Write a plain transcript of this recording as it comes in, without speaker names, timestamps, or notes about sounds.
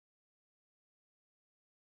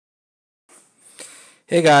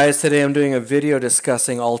Hey guys, today I'm doing a video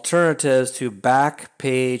discussing alternatives to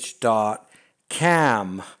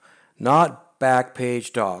Backpage.cam, not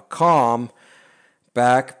Backpage.com,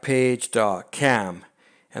 Backpage.cam.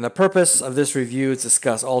 And the purpose of this review is to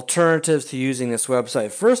discuss alternatives to using this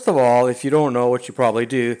website. First of all, if you don't know, what you probably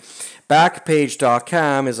do,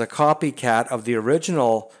 Backpage.cam is a copycat of the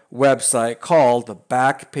original website called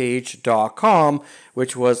Backpage.com,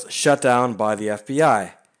 which was shut down by the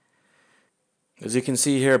FBI. As you can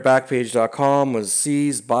see here, Backpage.com was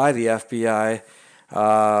seized by the FBI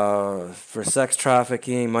for sex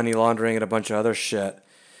trafficking, money laundering, and a bunch of other shit.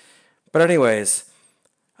 But anyways,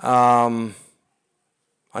 on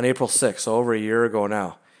April 6th, so over a year ago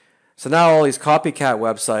now. So now all these copycat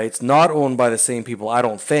websites, not owned by the same people, I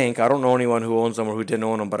don't think. I don't know anyone who owns them or who didn't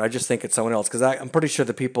own them, but I just think it's someone else. Because I'm pretty sure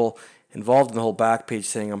the people involved in the whole Backpage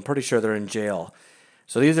thing, I'm pretty sure they're in jail.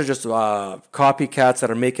 So these are just copycats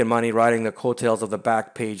that are making money riding the coattails of the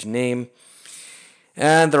Backpage name.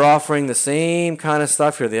 And they're offering the same kind of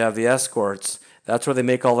stuff here. They have the escorts. That's where they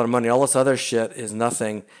make all their money. All this other shit is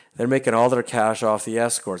nothing. They're making all their cash off the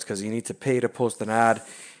escorts because you need to pay to post an ad.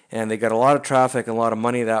 And they got a lot of traffic and a lot of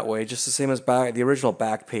money that way, just the same as the original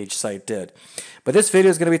Backpage site did. But this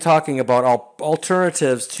video is going to be talking about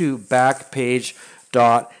alternatives to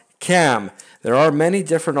Backpage.cam. There are many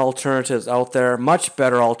different alternatives out there, much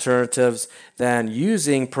better alternatives than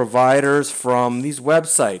using providers from these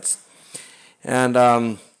websites.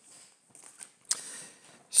 And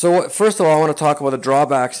so first of all, I want to talk about the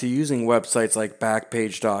drawbacks to using websites like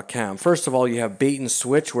Backpage.cam. First of all, you have bait and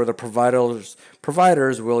switch, where the providers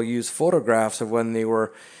will use photographs of when they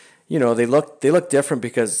were, they look different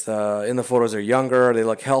because in the photos they're younger, they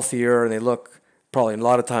look healthier, and they look probably a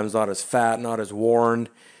lot of times not as fat, not as worn,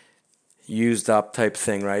 used up type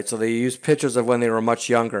thing, right? So they use pictures of when they were much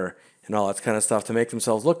younger and all that kind of stuff to make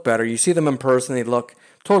themselves look better. You see them in person, they look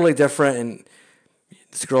totally different, and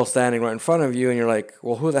this girl standing right in front of you, and you're like,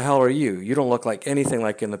 well, who the hell are you? You don't look like anything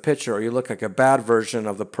like in the picture, or you look like a bad version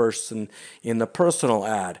of the person in the personal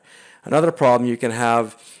ad. Another problem you can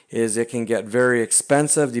have is it can get very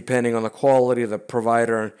expensive depending on the quality of the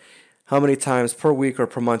provider and how many times per week or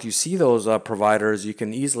per month you see those providers. You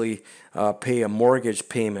can easily pay a mortgage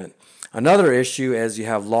payment. Another issue is you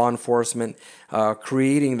have law enforcement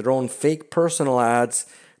creating their own fake personal ads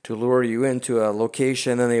to lure you into a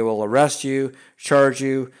location, and they will arrest you, charge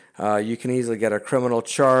you. You can easily get a criminal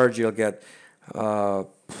charge. You'll get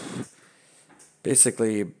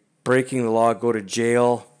basically breaking the law, go to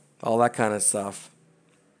jail, all that kind of stuff.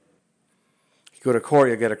 You go to court,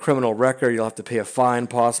 you'll get a criminal record. You'll have to pay a fine,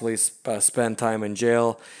 possibly spend time in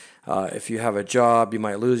jail. If you have a job, you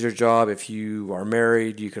might lose your job. If you are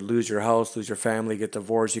married, you could lose your house, lose your family, get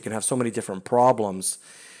divorced. You can have so many different problems.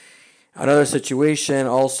 Another situation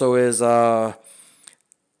also is along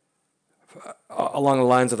the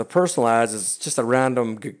lines of the personal ads is just a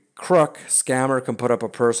random crook, scammer can put up a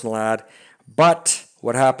personal ad. But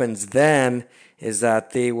what happens then is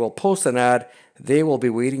that they will post an ad. They will be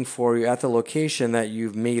waiting for you at the location that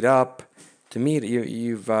you've made up to meet.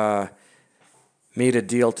 You've made a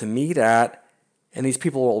deal to meet at, and these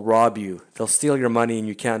people will rob you. They'll steal your money, and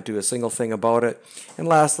you can't do a single thing about it. And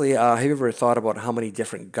lastly, have you ever thought about how many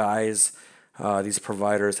different guys these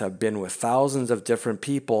providers have been with? Thousands of different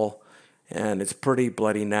people, and it's pretty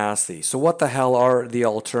bloody nasty. So what the hell are the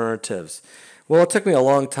alternatives? Well, it took me a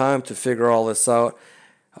long time to figure all this out,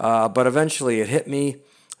 but eventually it hit me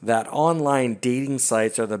that online dating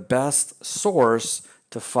sites are the best source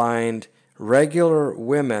to find regular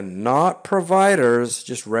women, not providers,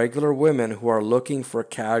 just regular women who are looking for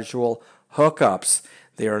casual hookups.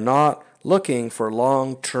 They are not looking for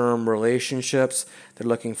long-term relationships. They're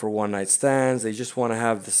looking for one-night stands. They just want to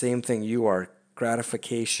have the same thing you are,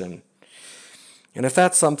 gratification. And if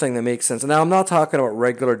that's something that makes sense. Now, I'm not talking about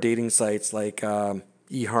regular dating sites like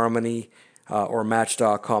eHarmony or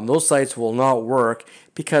Match.com. Those sites will not work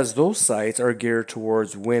because those sites are geared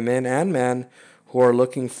towards women and men who are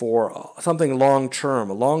looking for something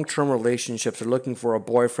long-term relationships. They're looking for a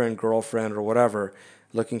boyfriend, girlfriend, or whatever,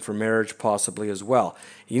 looking for marriage possibly as well.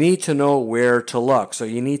 You need to know where to look. So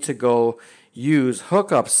you need to go use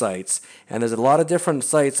hookup sites. And there's a lot of different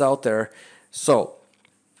sites out there. So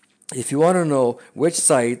if you want to know which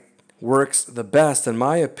site works the best, in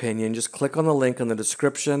my opinion, just click on the link in the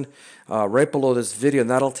description right below this video, and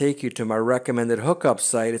that'll take you to my recommended hookup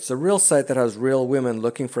site. It's a real site that has real women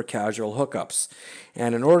looking for casual hookups.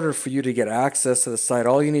 And in order for you to get access to the site,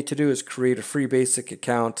 all you need to do is create a free basic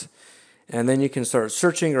account and then you can start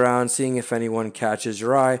searching around, seeing if anyone catches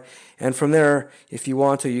your eye. And from there, if you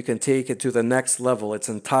want to, you can take it to the next level. It's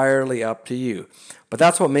entirely up to you. But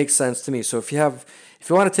that's what makes sense to me. So if you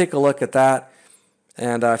want to take a look at that,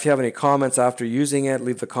 and if you have any comments after using it,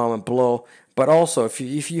 leave the comment below. But also, if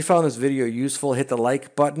you found this video useful, hit the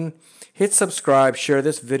like button, hit subscribe, share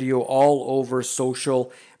this video all over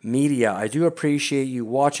social media. I do appreciate you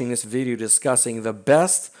watching this video discussing the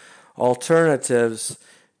best alternatives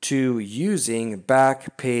to using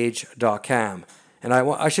Backpage.com. And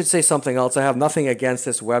I should say something else. I have nothing against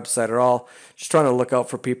this website at all. Just trying to look out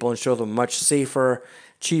for people and show them a much safer,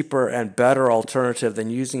 cheaper, and better alternative than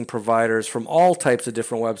using providers from all types of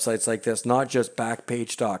different websites like this, not just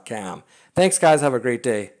Backpage.com. Thanks, guys. Have a great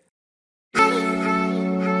day.